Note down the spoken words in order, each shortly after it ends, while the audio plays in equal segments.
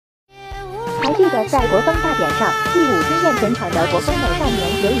记得在国风大典上第5经验全场的国风美少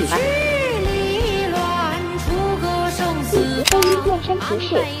年刘宇吗？以及飞鹰变身骑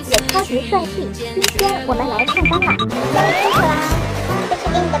士也超级帅气。今天我们来上班啦！终于辛苦啦，这是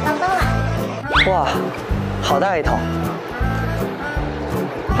给你的包包啦。哇，好大一桶！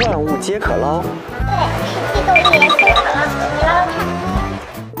万物皆可捞。对，是悸动仙草捞，你捞捞看。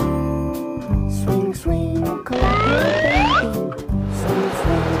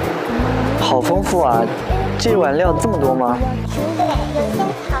 好丰富啊！这碗料这么多吗？对，有仙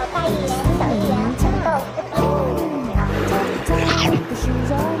草、大薏仁、小薏仁、红豆、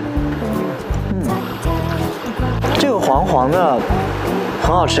这个黄黄的，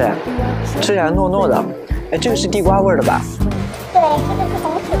很好吃哎，吃起来糯糯的。哎，这个是地瓜味的吧？对，这个是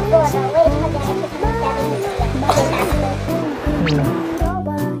红薯做的，我也超级爱吃他们家的米线，特别难吃。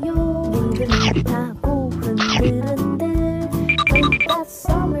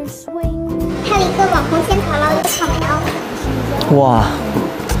还有一个网红仙草捞的草苗。哇！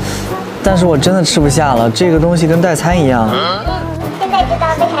但是我真的吃不下了，这个东西跟代餐一样。现在知道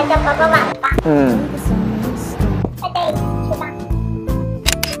为啥叫宝宝碗了吧？嗯。大家一起吃吧。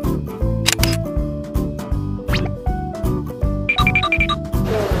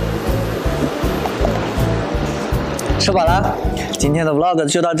吃饱了，今天的 vlog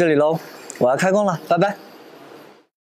就到这里喽，我要开工了，拜拜。